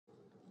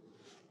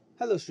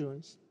Hello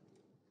students,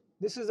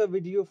 this is a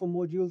video for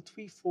module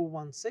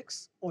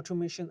 3416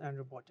 Automation and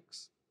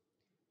Robotics.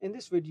 In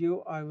this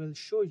video, I will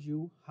show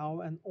you how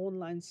an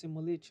online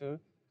simulator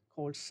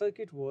called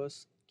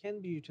CircuitVerse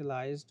can be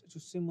utilized to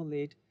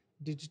simulate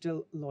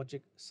digital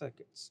logic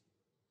circuits.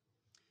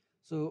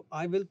 So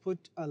I will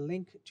put a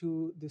link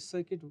to the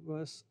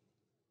CircuitVerse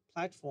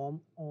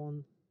platform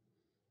on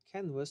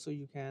Canvas so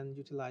you can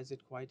utilize it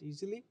quite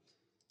easily.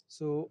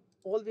 So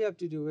all we have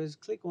to do is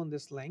click on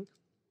this link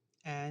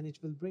and it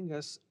will bring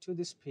us to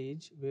this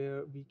page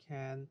where we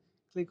can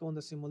click on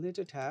the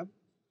simulator tab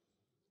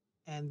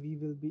and we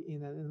will be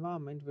in an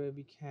environment where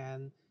we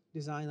can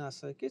design our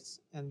circuits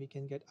and we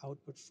can get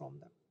outputs from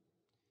them.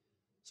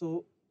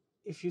 So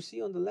if you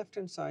see on the left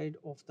hand side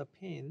of the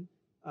pane,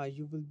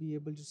 you will be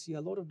able to see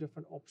a lot of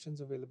different options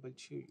available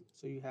to you.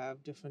 So you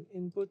have different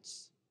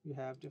inputs, you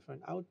have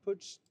different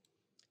outputs,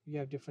 you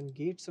have different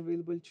gates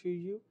available to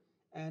you,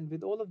 and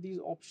with all of these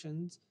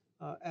options,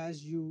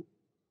 as you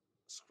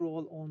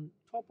scroll on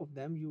top of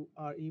them, you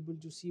are able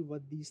to see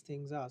what these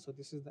things are. So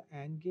this is the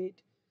AND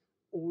gate,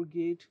 OR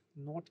gate,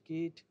 NOT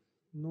gate,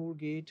 NOR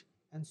gate,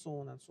 and so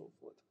on and so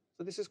forth.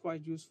 So this is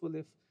quite useful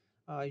if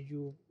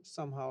you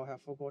somehow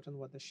have forgotten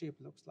what the shape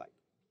looks like.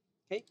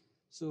 Okay,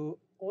 so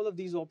all of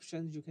these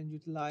options you can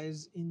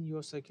utilize in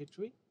your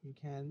circuitry. You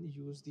can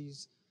use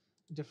these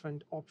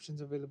different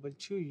options available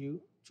to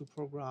you to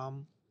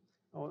program,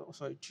 or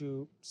sorry,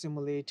 to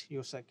simulate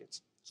your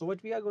circuits. So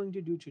what we are going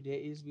to do today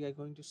is we are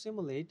going to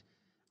simulate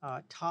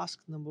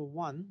task number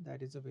 1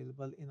 that is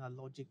available in our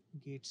logic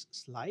gates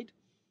slide.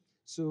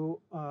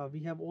 So we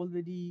have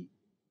already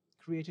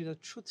created a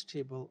truth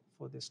table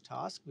for this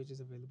task, which is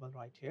available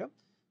right here.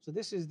 So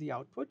this is the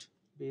output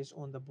based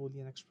on the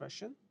Boolean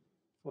expression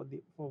for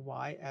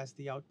y as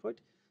the output.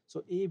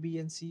 So A, B,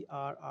 and C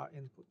are our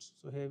inputs.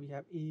 So here we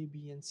have A,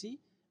 B, and C,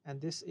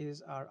 and this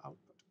is our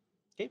output.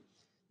 Okay.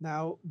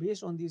 Now,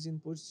 based on these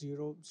inputs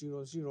 0,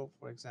 0, 0,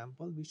 for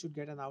example, we should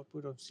get an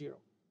output of 0.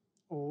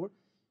 Or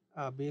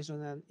based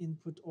on an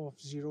input of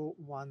 0,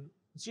 1,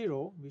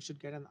 0, we should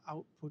get an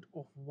output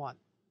of 1.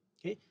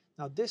 Okay.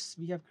 Now, this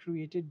we have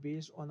created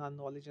based on our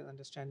knowledge and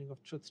understanding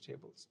of truth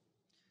tables.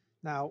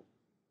 Now,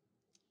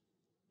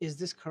 is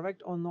this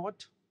correct or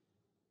not?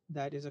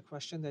 That is a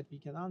question that we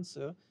can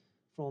answer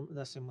from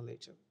the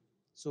simulator.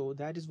 So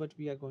that is what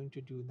we are going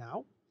to do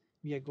now.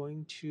 We are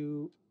going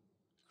to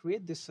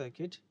create this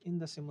circuit in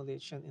the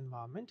simulation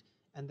environment,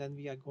 and then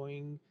we are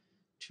going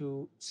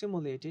to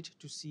simulate it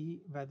to see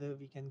whether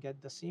we can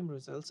get the same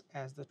results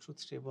as the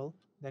truth table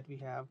that we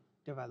have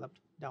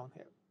developed down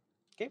here.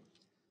 Okay,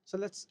 so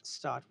let's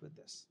start with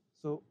this.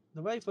 So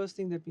the very first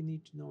thing that we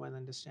need to know and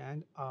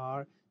understand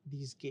are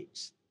these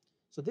gates.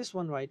 So this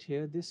one right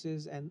here, this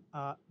is an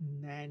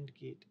NAND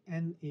gate,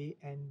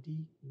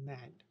 N-A-N-D,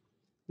 NAND.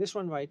 This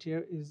one right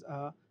here is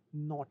a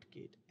NOT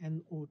gate,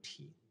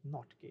 N-O-T,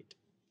 NOT gate.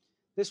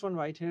 This one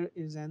right here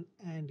is an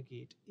AND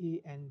gate,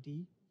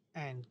 A-N-D,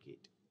 AND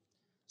gate.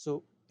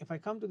 So if I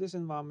come to this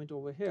environment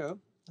over here,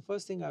 the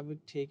first thing I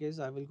would take is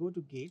I will go to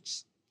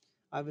gates.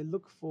 I will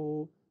look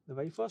for the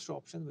very first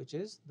option, which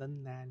is the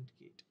NAND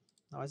gate.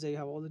 Now, as I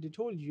have already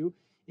told you,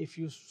 if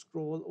you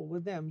scroll over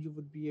them, you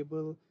would be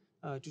able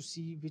to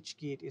see which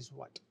gate is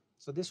what.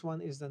 So this one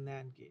is the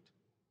NAND gate.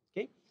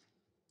 Okay.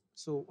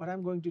 So what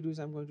I'm going to do is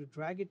I'm going to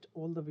drag it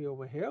all the way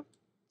over here,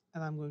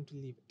 and I'm going to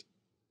leave it.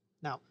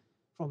 Now,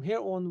 from here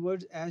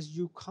onwards, as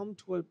you come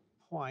to a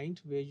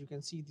point where you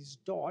can see these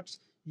dots,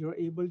 you're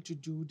able to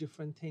do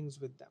different things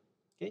with them.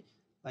 Okay.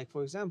 Like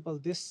for example,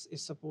 this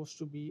is supposed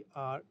to be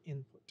our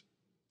input.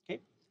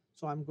 Okay.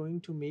 So I'm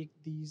going to make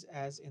these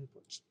as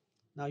inputs.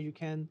 Now you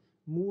can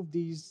move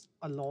these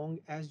along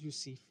as you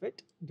see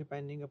fit,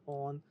 depending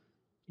upon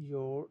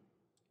your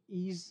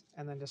ease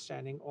and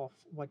understanding of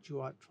what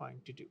you are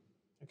trying to do.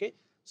 Okay,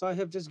 so I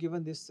have just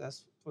given this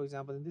as, for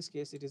example, in this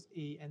case it is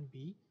A and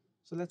B.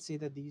 So let's say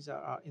that these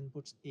are our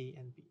inputs A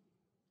and B.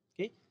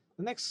 Okay,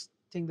 the next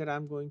thing that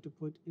I'm going to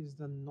put is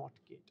the NOT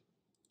gate.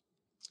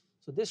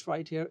 So this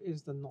right here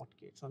is the NOT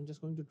gate. So I'm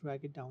just going to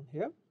drag it down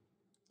here.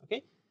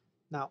 Okay,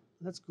 now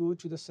let's go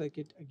to the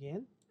circuit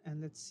again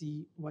and let's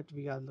see what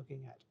we are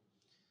looking at.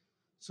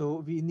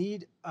 So we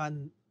need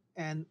an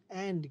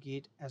AND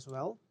gate as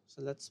well.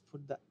 So let's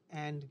put the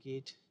AND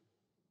gate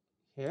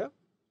here.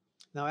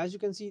 Now, as you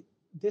can see,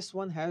 this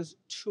one has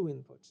 2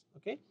 inputs.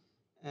 Okay,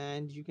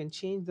 and you can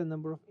change the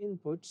number of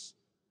inputs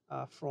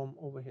from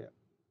over here.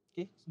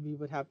 Okay, so we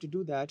would have to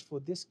do that for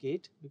this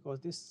gate because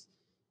this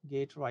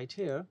gate right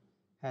here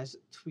has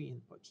 3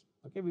 inputs.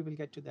 Okay, we will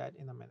get to that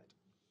in a minute.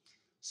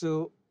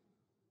 So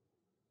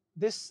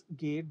this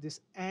gate,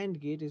 this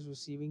AND gate, is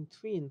receiving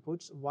 3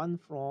 inputs, one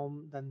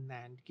from the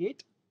NAND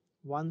gate,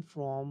 one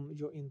from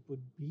your input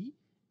B,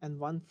 and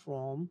one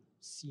from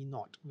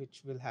C0,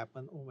 which will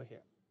happen over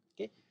here.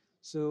 Okay,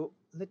 so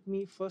let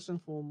me first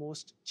and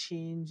foremost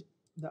change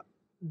the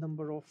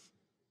number of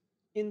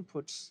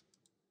inputs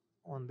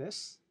on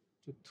this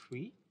to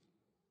 3.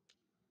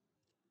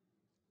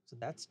 So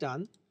that's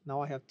done.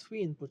 Now I have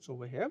 3 inputs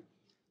over here.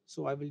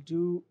 So I will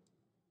do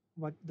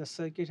what the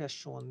circuit has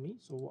shown me.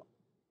 So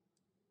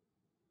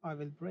I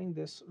will bring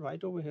this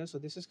right over here. So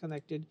this is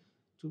connected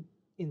to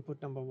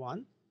input number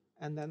 1,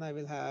 and then I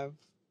will have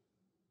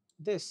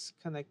this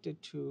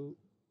connected to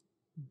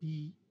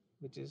B,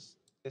 which is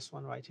this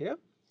one right here,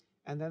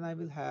 and then I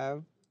will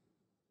have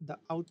the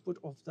output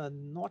of the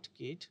NOT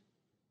gate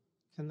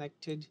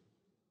connected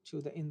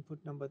to the input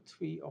number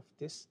 3 of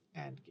this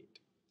AND gate.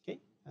 Okay,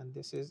 and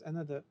this is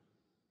another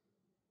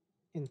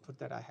input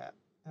that I have,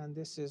 and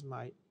this is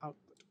my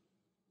output.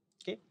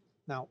 Okay,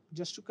 now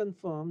just to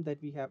confirm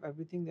that we have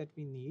everything that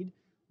we need,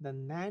 the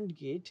NAND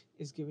gate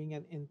is giving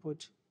an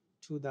input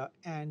to the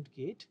AND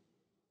gate,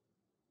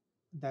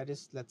 that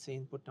is, let's say,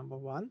 input number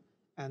 1,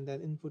 and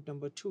then input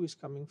number 2 is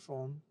coming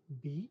from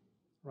B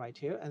right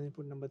here, and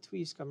input number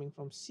 3 is coming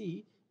from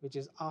C, which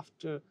is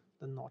after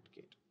the NOT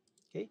gate.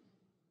 Okay,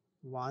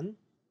 1,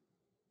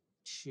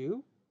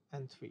 2,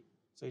 and 3.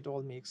 So it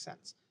all makes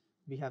sense.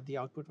 We have the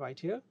output right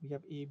here. We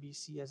have A, B,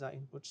 C as our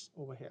inputs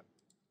over here.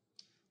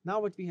 Now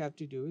what we have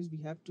to do is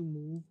we have to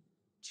move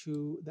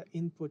to the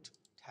input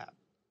tab.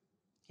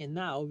 And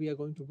now we are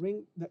going to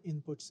bring the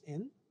inputs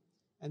in,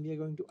 and we are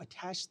going to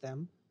attach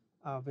them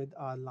with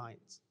our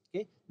lines.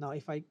 Okay, now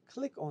if I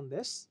click on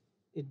this,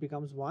 it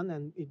becomes 1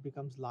 and it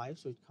becomes live,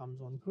 so it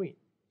comes on green.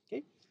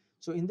 Okay,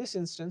 so in this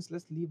instance,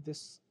 let's leave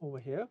this over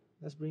here.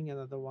 Let's bring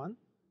another one,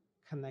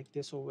 connect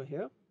this over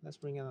here. Let's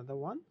bring another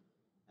one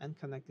and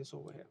connect this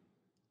over here.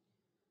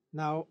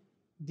 Now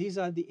these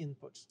are the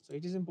inputs, so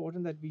it is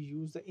important that we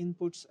use the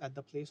inputs at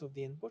the place of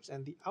the inputs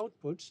and the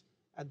outputs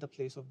at the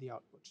place of the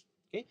outputs.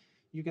 Okay,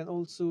 you can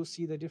also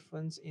see the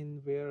difference in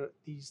where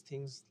these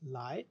things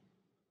lie.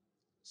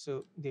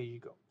 So there you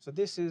go. So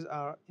this is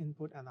our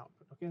input and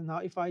output. Okay, now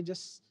if I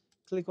just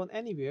click on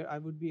anywhere, I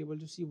would be able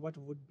to see what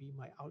would be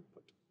my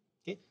output.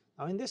 Okay,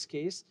 now in this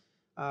case,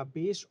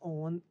 based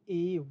on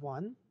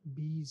A1,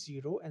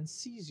 B0, and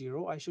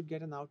C0, I should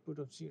get an output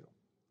of 0.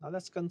 Now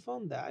let's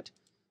confirm that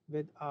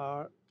with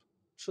our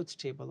truth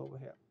table over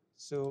here.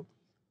 So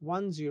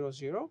 1 0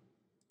 0,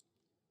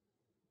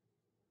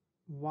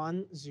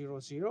 1 0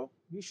 0,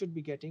 we should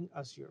be getting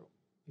a 0,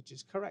 which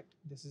is correct.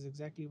 This is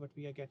exactly what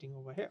we are getting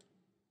over here.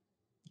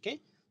 Okay,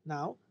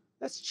 now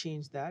let's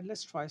change that.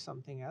 Let's try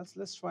something else.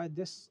 Let's try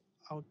this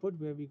output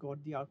where we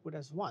got the output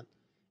as 1,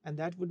 and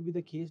that would be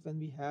the case when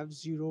we have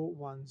 0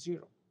 1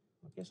 0.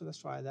 Okay, so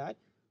let's try that.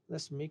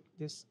 Let's make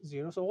this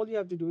 0. So all you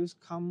have to do is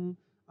come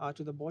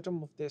to the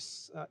bottom of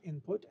this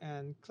input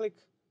and click,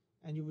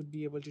 and you would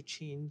be able to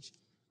change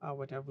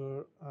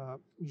whatever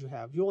you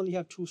have. You only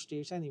have 2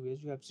 states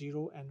anyways. You have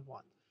 0 and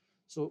 1.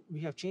 So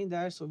we have changed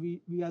that. So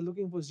we are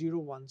looking for 0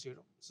 1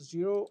 0. So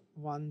 0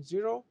 1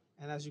 0,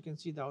 and as you can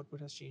see, the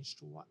output has changed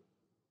to 1.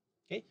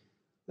 Okay,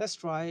 let's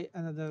try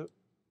another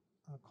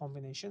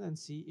combination and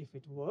see if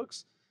it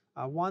works.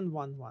 1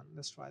 1 1,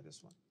 let's try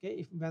this one.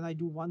 Okay, if when I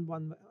do 1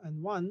 1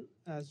 and 1,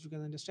 as you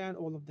can understand,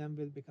 all of them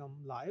will become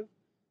live.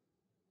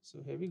 So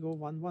here we go,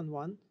 1 1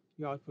 1,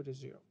 your output is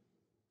 0.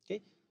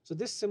 Okay, so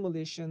this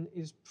simulation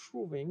is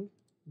proving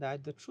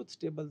that the truth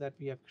table that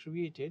we have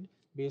created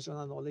based on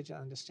our knowledge and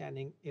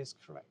understanding is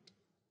correct.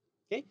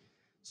 Okay,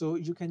 so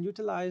you can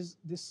utilize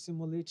this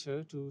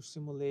simulator to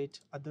simulate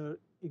other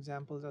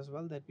examples as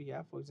well that we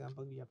have. For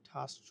example, we have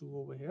task 2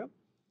 over here.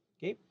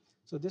 Okay,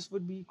 so this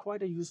would be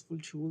quite a useful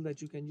tool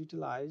that you can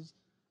utilize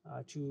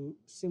to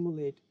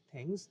simulate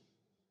things.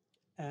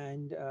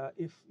 And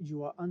if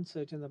you are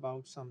uncertain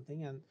about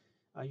something and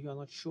you are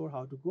not sure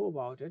how to go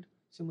about it,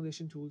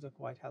 simulation tools are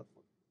quite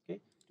helpful. Okay,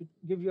 to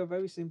give you a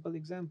very simple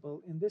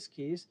example, in this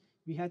case,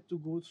 we had to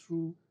go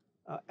through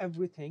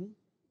everything,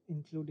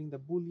 including the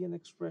Boolean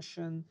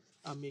expression,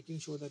 making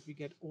sure that we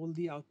get all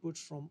the outputs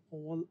from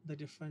all the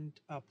different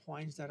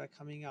points that are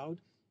coming out.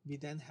 We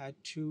then had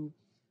to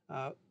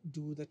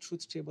do the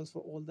truth tables for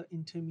all the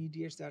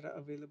intermediates that are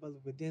available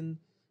within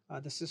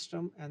the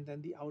system, and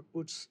then the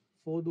outputs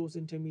for those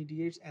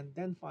intermediates, and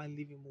then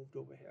finally we moved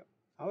over here.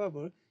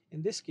 However,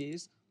 in this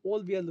case,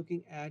 all we are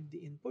looking at the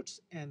inputs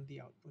and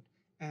the output,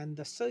 and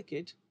the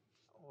circuit,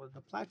 or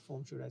the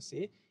platform should I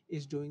say,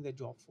 is doing the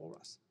job for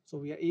us. So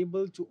we are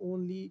able to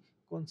only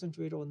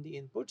concentrate on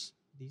the inputs,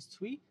 these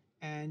 3,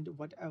 and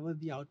whatever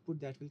the output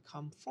that will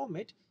come from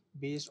it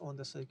based on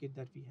the circuit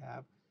that we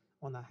have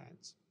on our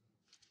hands.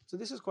 So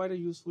this is quite a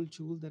useful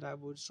tool that I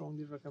would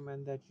strongly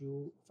recommend that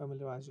you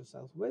familiarize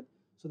yourself with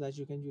so that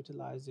you can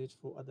utilize it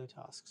for other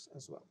tasks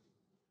as well.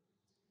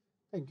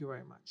 Thank you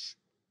very much.